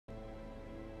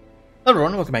Hello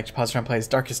everyone, welcome back to Positron Plays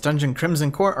Darkest Dungeon,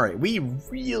 Crimson Court. Alright, we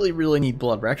really need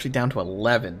blood. We're actually down to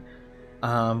 11.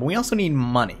 We also need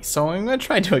money, so I'm going to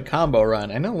try and do a combo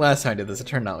run. I know last time I did this, it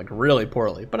turned out like really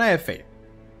poorly, but I have faith.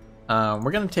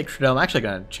 We're going to take Trudel. I'm actually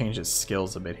going to change his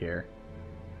skills a bit here.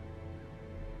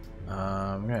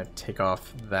 I'm going to take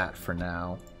off that for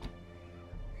now.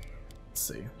 Let's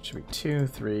see, it should be 2,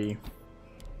 3,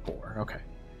 4. Okay.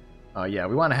 Yeah,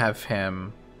 we want to have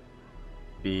him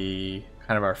be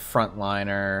kind of our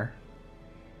frontliner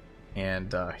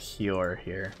and healer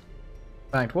here.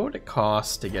 In fact, what would it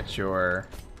cost to get your...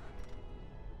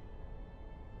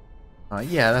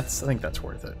 yeah, I think that's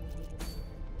worth it.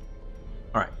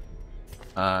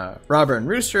 Alright. Robert and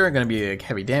Rooster are going to be like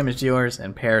heavy damage dealers,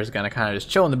 and Pear is going to kind of just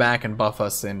chill in the back and buff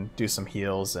us and do some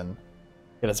heals and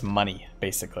get us money,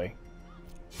 basically.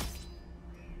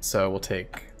 So we'll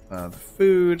take the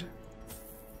food,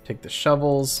 take the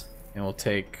shovels, and we'll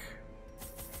take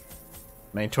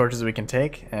as many torches as we can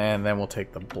take, and then we'll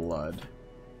take the blood.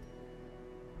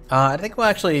 I think we'll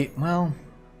actually, well...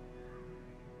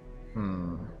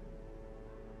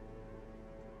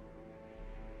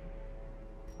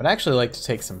 I'd actually like to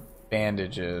take some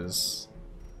bandages.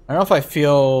 I don't know if I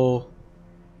feel...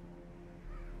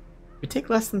 We take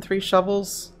less than 3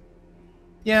 shovels?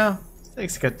 Yeah, I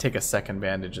think I could take a second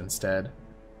bandage instead.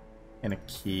 And a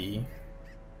key.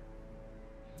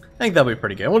 I think that'll be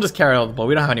pretty good. We'll just carry all the blood.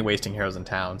 We don't have any wasting heroes in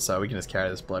town, so we can just carry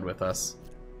this blood with us.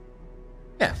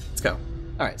 Yeah, let's go.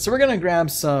 Alright, so we're gonna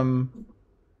grab some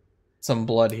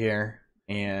blood here,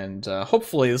 and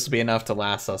hopefully this will be enough to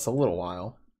last us a little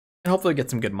while. And hopefully get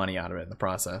some good money out of it in the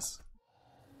process.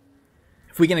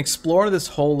 If we can explore this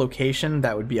whole location,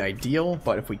 that would be ideal,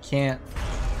 but if we can't,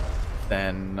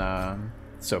 then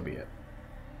so be it.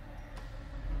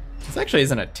 This actually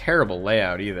isn't a terrible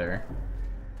layout either.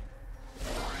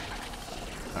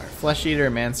 Alright, Flesh Eater,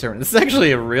 Manservant. This is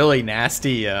actually a really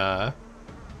nasty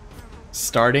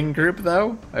starting group,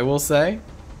 though, I will say.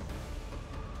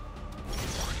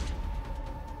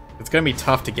 It's gonna be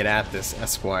tough to get at this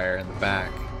Esquire in the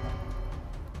back.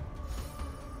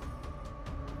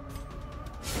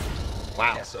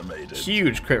 Wow.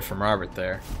 Huge crit from Robert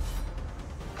there.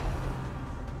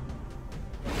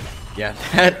 Yeah,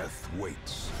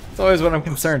 that's always what I'm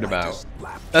concerned about.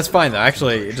 That's fine, though.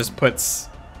 Actually, it just puts...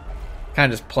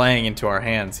 kind of just playing into our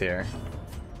hands here.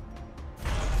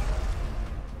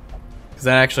 Because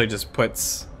that actually just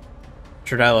puts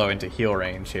Trudello into heal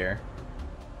range here.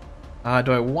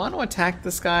 Do I want to attack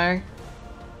this guy?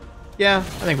 Yeah, I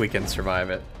think we can survive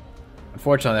it.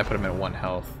 Unfortunately, I put him at 1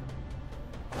 health.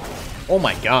 Oh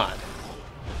my god.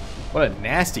 What a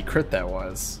nasty crit that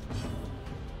was.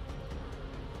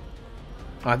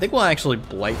 I think we'll actually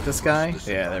blight this guy.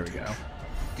 Yeah, there we go.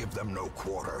 Give them no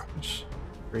quarter.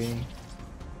 3.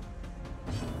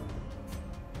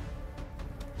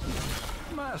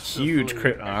 Huge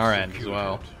crit on our end as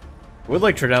well. Would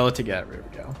like Trudello to get. There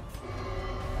we go.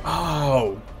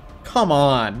 Oh, come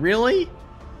on, really?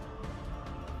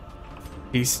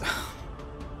 He's.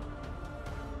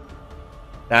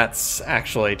 That's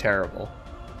actually terrible.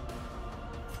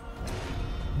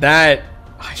 That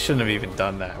I shouldn't have even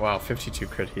done that. Wow, 52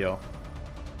 crit heal.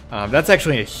 That's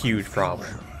actually a huge problem,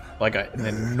 like an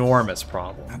enormous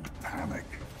problem. Panic.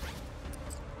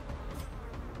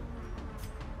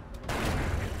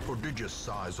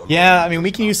 Yeah, I mean,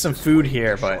 we can use some food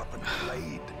here, but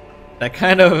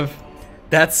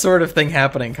that sort of thing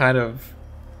happening kind of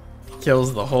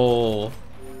kills the whole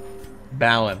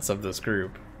balance of this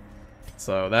group.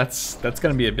 So that's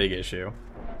going to be a big issue.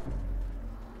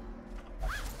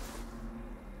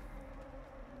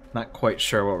 Not quite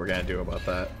sure what we're going to do about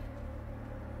that.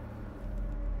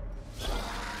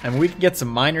 And we can get some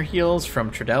minor heals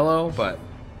from Trudello, but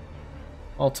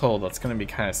all told, that's going to be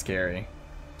kind of scary.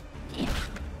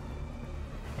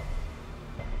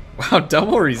 Wow,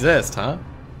 double resist, huh?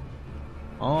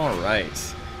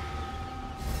 Alright.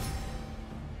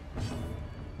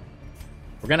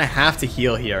 We're gonna have to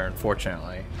heal here,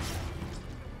 unfortunately.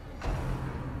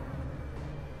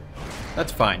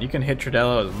 That's fine, you can hit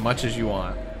Trudello as much as you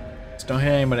want. Just don't hit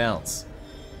anyone else.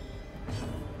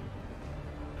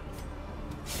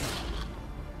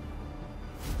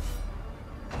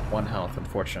 One health,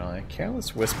 unfortunately.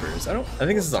 Careless Whispers. I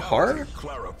think this is a hard?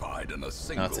 No, it's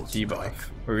a debuff.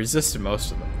 We resisted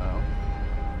most of them,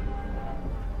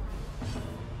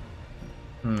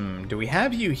 though. Do we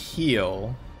have you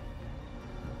heal?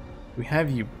 We have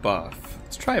you buff.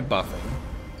 Let's try buffing.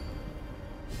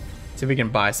 See if we can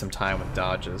buy some time with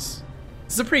dodges.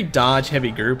 This is a pretty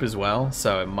dodge-heavy group as well,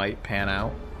 so it might pan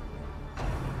out.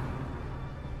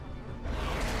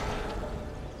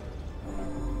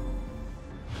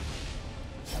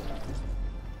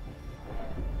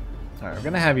 Alright, we're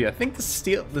gonna have you. I think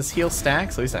this heal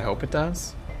stacks, at least I hope it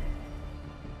does.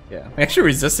 Yeah. He actually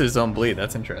resisted his own bleed,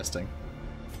 that's interesting.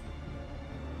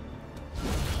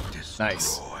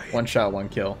 Nice. One shot, one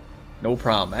kill. No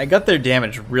problem. I got their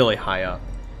damage really high up.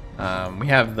 We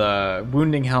have the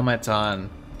wounding helmet on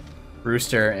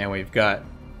Rooster, and we've got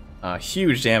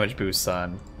huge damage boosts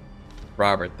on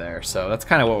Robert there. So that's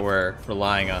kind of what we're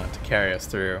relying on to carry us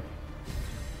through.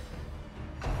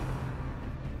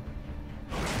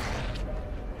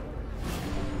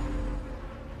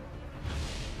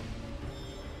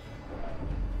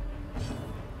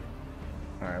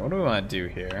 Alright, what do we want to do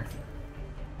here?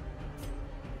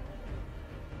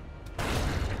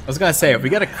 I was gonna say, if we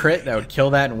got a crit, that would kill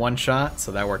that in one shot,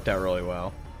 so that worked out really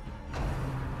well.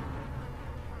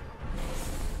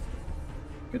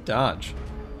 Good dodge.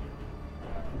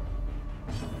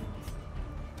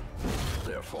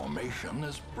 Their formation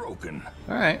is broken.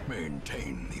 Alright.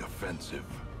 Maintain the offensive.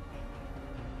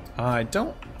 I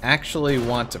don't actually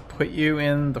want to put you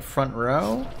in the front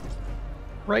row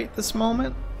right this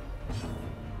moment.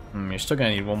 You're still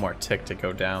gonna need one more tick to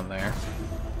go down there.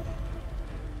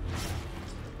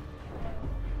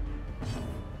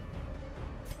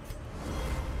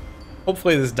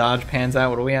 Hopefully this dodge pans out.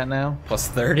 What are we at now? Plus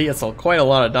 30? It's quite a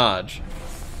lot of dodge.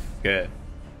 Good.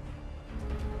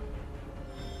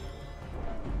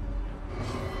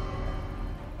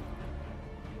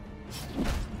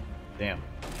 Damn.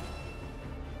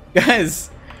 Guys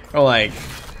are like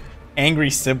angry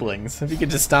siblings. If you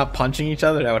could just stop punching each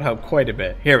other, that would help quite a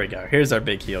bit. Here we go. Here's our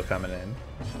big heal coming in.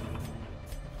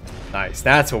 Nice.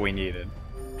 That's what we needed.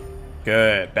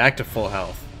 Good. Back to full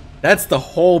health. That's the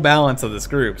whole balance of this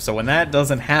group, so when that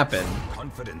doesn't happen,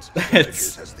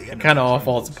 it kind of all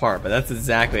falls apart, but that's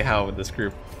exactly how this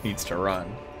group needs to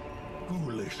run.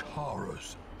 Ghoulish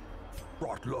horrors,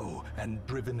 brought low and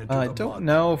driven into I the don't mud.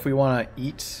 know if we want to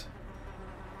eat.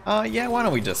 Yeah, why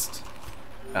don't we just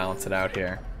balance it out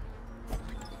here?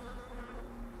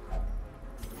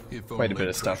 If Quite a only bit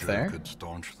of stuff treasure there. could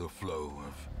staunch the flow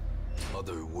of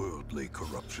otherworldly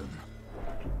corruption.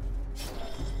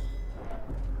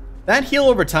 That heal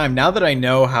over time, now that I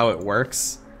know how it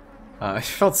works, it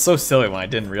felt so silly when I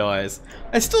didn't realize.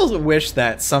 I still wish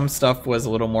that some stuff was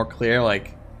a little more clear,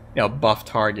 like, you know, buff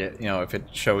target, you know, if it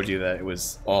showed you that it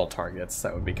was all targets,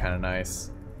 that would be kind of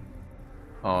nice.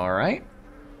 Alright.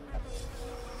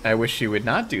 I wish you would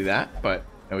not do that, but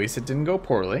at least it didn't go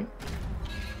poorly.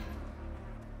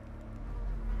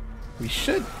 We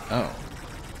should,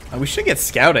 we should get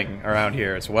scouting around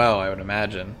here as well, I would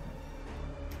imagine.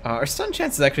 Our stun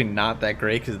chance is actually not that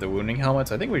great because of the wounding helmet,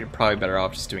 so I think we're probably better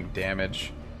off just doing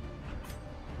damage.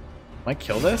 Might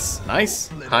kill this. Nice.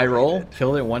 High roll.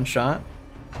 Killed it one shot.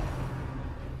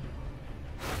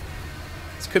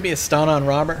 This could be a stun on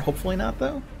Robert. Hopefully not,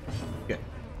 though. Good.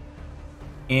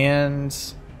 And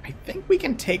I think we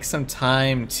can take some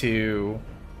time to...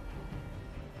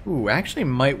 Ooh, actually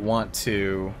might want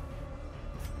to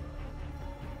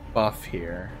buff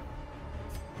here.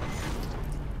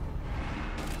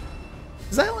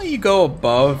 Does that let you go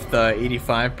above the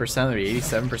 85% or the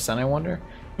 87%, I wonder?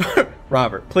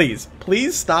 Robert, please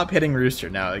stop hitting Rooster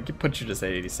now. It could put you just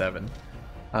at 87.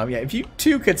 Yeah, if you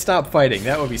two could stop fighting,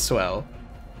 that would be swell.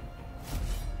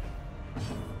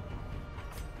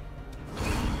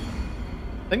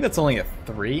 I think that's only a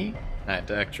 3. I had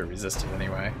to extra resist it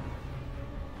anyway.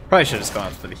 Probably should have just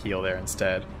gone for the heal there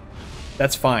instead.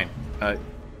 That's fine.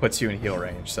 Puts you in heal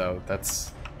range, so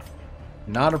that's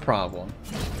not a problem.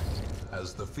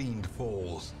 As the fiend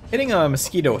falls, Hitting a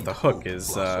mosquito with a hook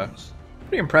is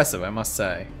pretty impressive, I must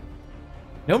say.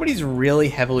 Nobody's really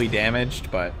heavily damaged,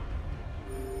 but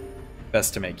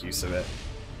best to make use of it.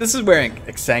 This is where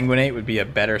Exsanguinate would be a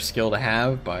better skill to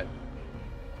have, but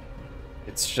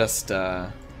it's just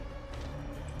so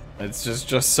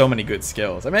many good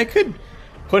skills. I mean, I could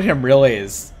put him really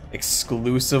as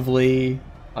exclusively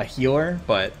a healer,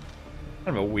 but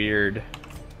kind of a weird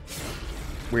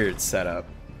setup.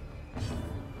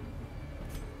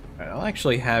 Alright, I'll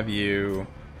actually have you...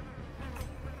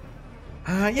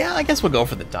 yeah, I guess we'll go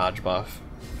for the dodge buff.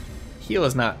 Heal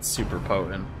is not super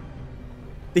potent.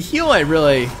 The heal I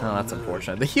really... Oh, that's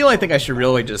unfortunate. The heal I think I should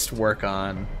really just work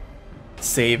on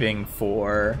saving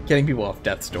for getting people off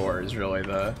death's door is really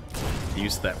the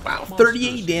use of that. Wow,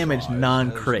 38 damage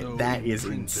non-crit. That is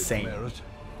insane. merit,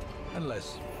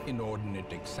 unless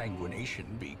inordinate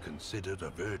exsanguination be considered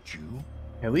a virtue.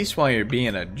 At least while you're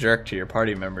being a jerk to your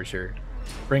party members, you're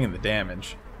bringing the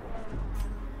damage.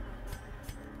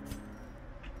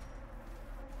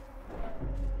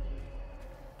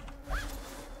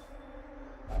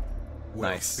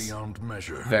 Wealth Nice. beyond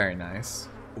measure. Very nice.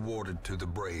 awarded to the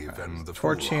brave and the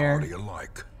torch here. foolhardy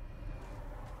alike.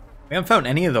 We haven't found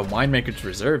any of the winemaker's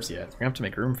reserves yet. We're gonna have to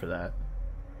make room for that.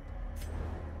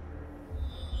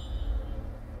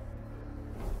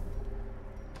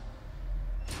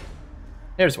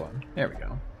 There's one. There we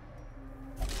go.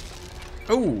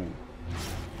 Oh.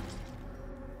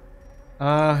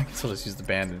 I guess I'll just use the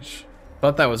bandage.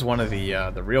 Thought that was one of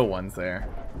the real ones there.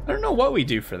 I don't know what we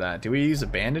do for that. Do we use a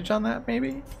bandage on that,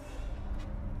 maybe?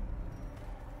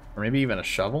 Or maybe even a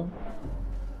shovel?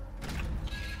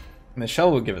 And the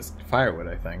shovel would give us firewood,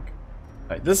 I think.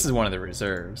 Alright, this is one of the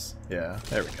reserves. Yeah,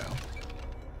 there we go.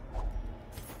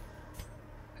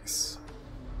 Nice.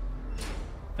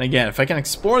 And again, if I can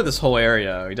explore this whole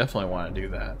area, we definitely want to do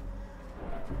that.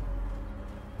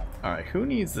 Alright, who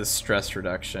needs this stress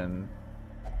reduction?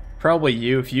 Probably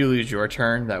you. If you lose your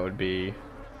turn, that would be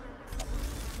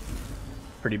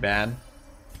pretty bad.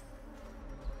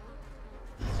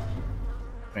 I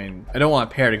mean, I don't want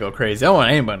Pear to go crazy. I don't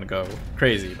want anyone to go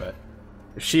crazy, but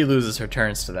if she loses her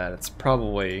turns to that, it's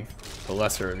probably the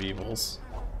lesser of evils.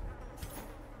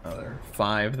 Another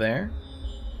 5 there.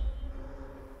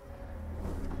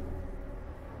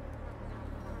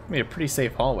 Be a pretty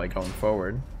safe hallway going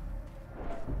forward.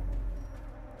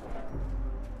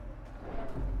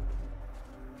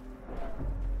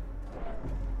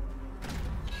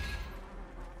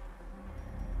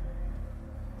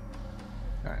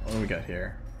 Alright, what do we got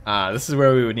here? This is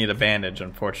where we would need a bandage,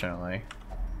 unfortunately.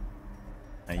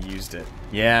 I used it.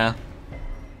 Yeah.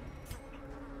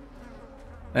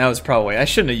 That was probably... I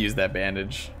shouldn't have used that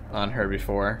bandage on her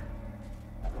before.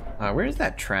 Where's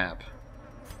that trap?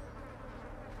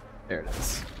 There it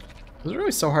is. It was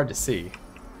really so hard to see.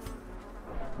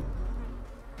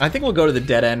 I think we'll go to the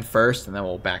dead end first, and then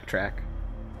we'll backtrack.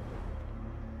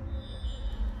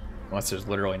 Unless there's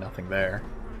literally nothing there.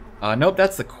 Nope,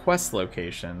 that's the quest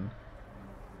location.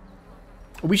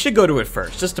 We should go to it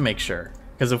first, just to make sure.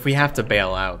 Because if we have to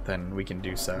bail out, then we can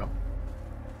do so.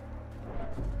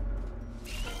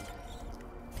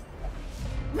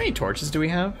 How many torches do we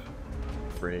have?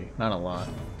 3. Not a lot.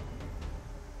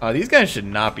 These guys should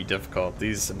not be difficult.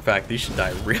 These, in fact, these should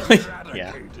die really...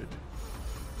 yeah.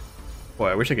 Boy,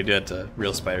 I wish I could do that to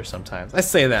real spiders sometimes. I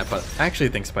say that, but I actually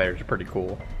think spiders are pretty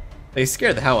cool. They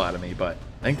scare the hell out of me, but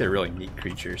I think they're really neat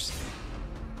creatures.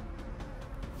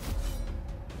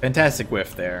 Fantastic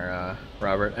whiff there,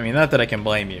 Robert. I mean, not that I can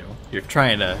blame you. You're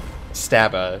trying to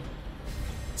stab a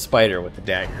spider with a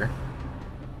dagger.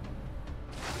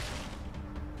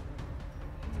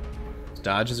 Those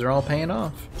dodges are all paying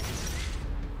off.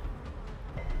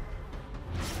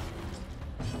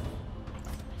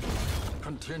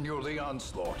 Continue the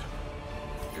onslaught.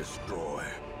 Destroy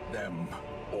them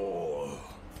all.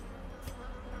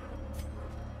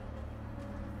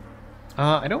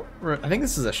 I think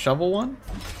this is a shovel one.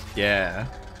 Yeah.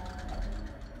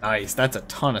 Nice. That's a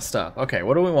ton of stuff. Okay,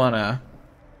 what do we wanna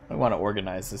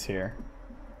organize this here?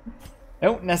 I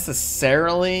don't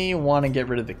necessarily want to get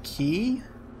rid of the key,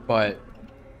 but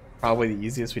probably the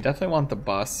easiest. We definitely want the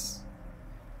bus.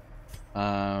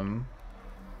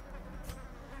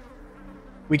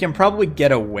 We can probably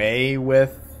get away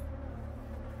with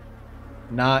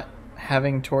not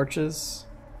having torches.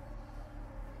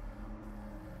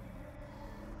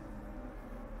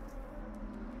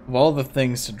 Of all the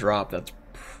things to drop, that's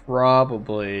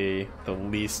probably the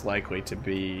least likely to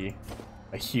be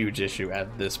a huge issue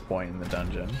at this point in the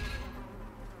dungeon.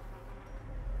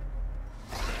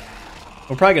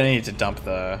 We're probably gonna need to dump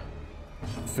the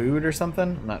food or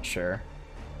something? I'm not sure.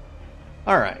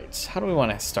 Alright, how do we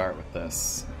want to start with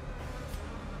this?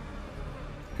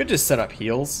 Could just set up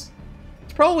heals.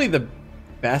 It's probably the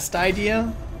best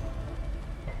idea.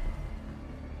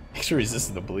 Make sure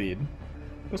resist the bleed.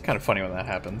 It was kind of funny when that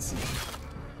happens.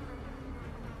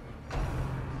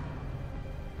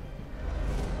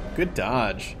 Good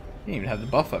dodge. Didn't even have the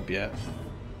buff up yet.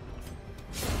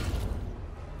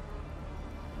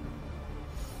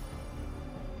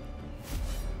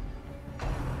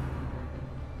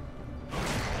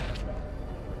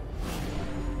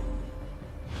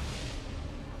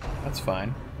 That's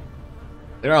fine.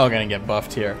 They're all gonna get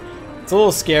buffed here. It's a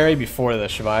little scary before the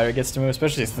Chevalier gets to move,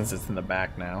 especially since it's in the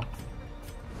back now.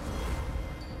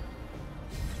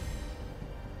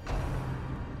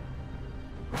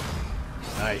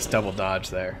 Nice double dodge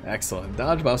there. Excellent.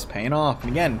 Dodge buff's paying off.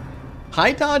 And again,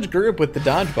 high dodge group with the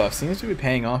dodge buff seems to be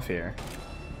paying off here.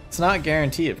 It's not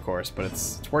guaranteed, of course, but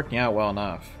it's working out well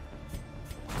enough.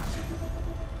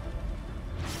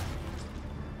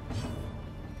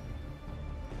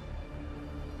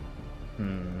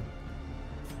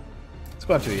 Let's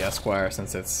go after the Esquire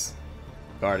since it's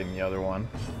guarding the other one.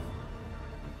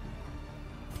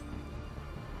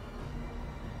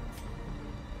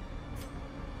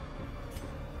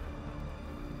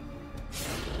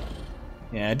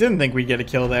 Yeah, I didn't think we'd get a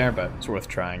kill there, but it's worth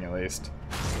trying at least.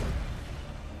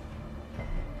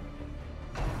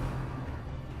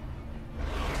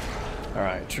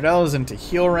 Alright, Tridello's into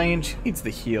heal range. Who needs the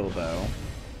heal, though?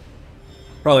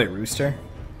 Probably Rooster,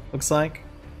 looks like.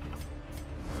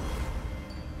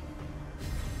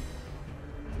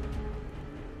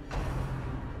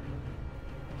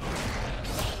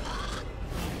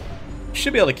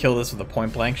 Should be able to kill this with a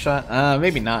point blank shot.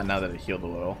 Maybe not now that it healed a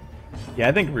little. Yeah,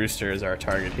 I think Rooster is our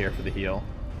target here for the heal.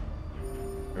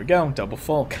 There we go, double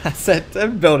full. God, that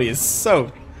ability is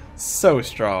so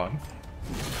strong.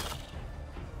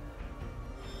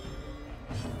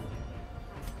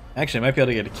 Actually, I might be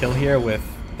able to get a kill here with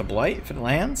the Blight if it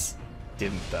lands.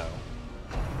 Didn't, though.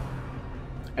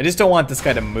 I just don't want this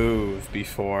guy to move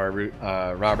before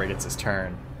Robert gets his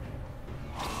turn.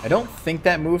 I don't think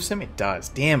that moves him. It does.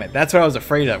 Damn it. That's what I was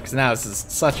afraid of, because now this is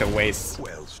such a waste.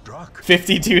 Well struck.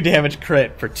 52 damage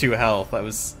crit for 2 health. That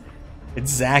was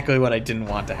exactly what I didn't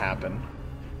want to happen.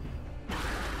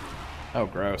 Oh,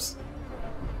 gross.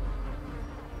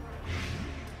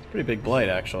 Pretty big Blight,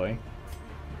 actually.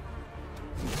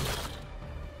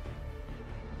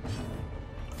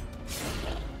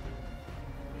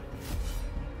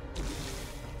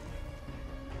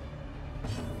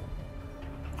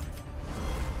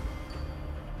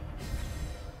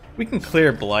 We can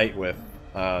clear Blight with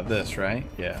this, right?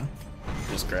 Yeah.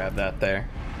 Just grab that there.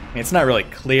 I mean, it's not really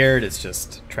cleared, it's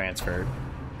just transferred.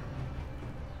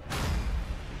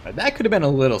 But that could have been a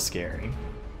little scary.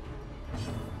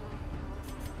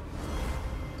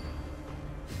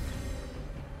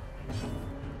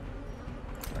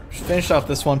 Finish off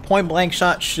this one. Point blank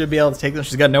shot should be able to take them.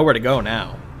 She's got nowhere to go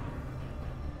now.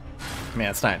 I mean,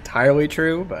 that's not entirely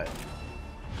true, but...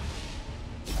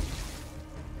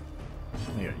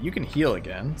 You can heal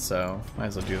again, so might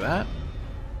as well do that.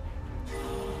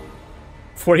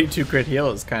 42 crit heal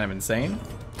is kind of insane.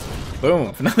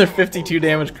 Boom, another 52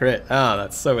 damage crit. Oh,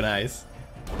 that's so nice.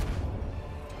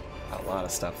 A lot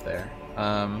of stuff there.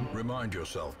 Remind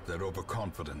yourself that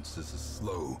overconfidence is a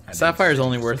slow. Sapphire's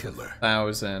only worth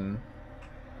 1,000. I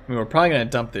mean, we're probably gonna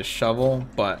dump this shovel,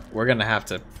 but we're gonna have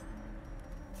to.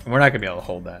 We're not gonna be able to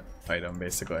hold that item,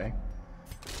 basically.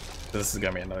 This is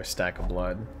gonna be another stack of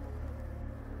blood.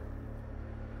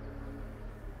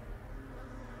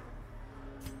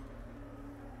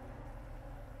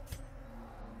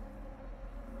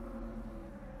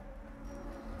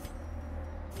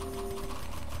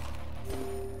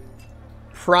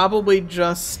 Probably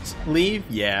just leave.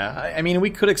 Yeah, I mean, we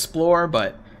could explore,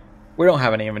 but we don't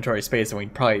have any inventory space, and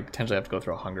we'd probably potentially have to go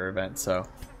through a hunger event. So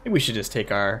I think we should just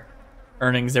take our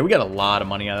earnings there. We got a lot of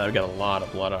money out of that. We got a lot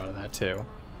of blood out of that too.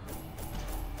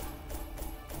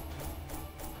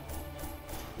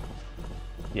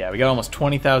 Yeah, we got almost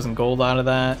 20,000 gold out of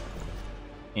that,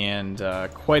 and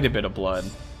quite a bit of blood.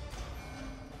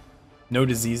 No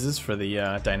diseases for the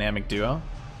dynamic duo.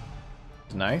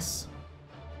 Nice.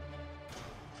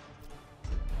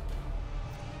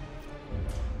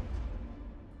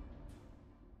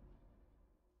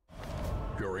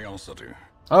 Curiosity.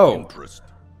 Oh, interest,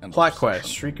 and plot quest,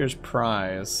 obsession. Shrieker's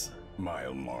Prize.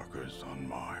 Mile markers on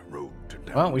my road to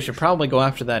damnation. Well, we should probably go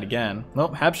after that again.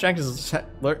 Nope, Abstract is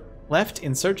left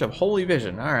in search of Holy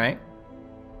Vision. Alright.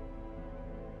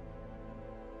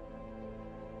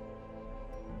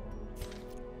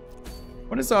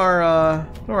 What do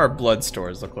our blood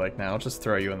stores look like now? I'll just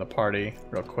throw you in the party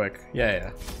real quick.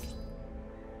 Yeah.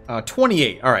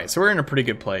 28. Alright, so we're in a pretty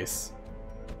good place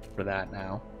for that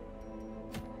now.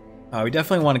 We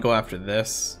definitely want to go after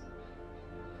this.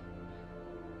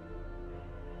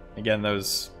 Again,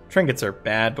 those trinkets are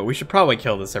bad, but we should probably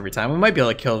kill this every time. We might be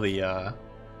able to kill the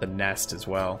nest as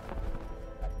well.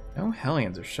 No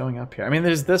Hellions are showing up here. I mean,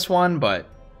 there's this one, but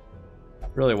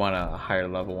really want a higher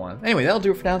level one. Anyway, that'll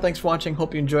do it for now. Thanks for watching.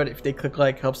 Hope you enjoyed it. If you did, click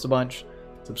like. Helps a bunch.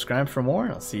 Subscribe for more,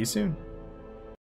 and I'll see you soon.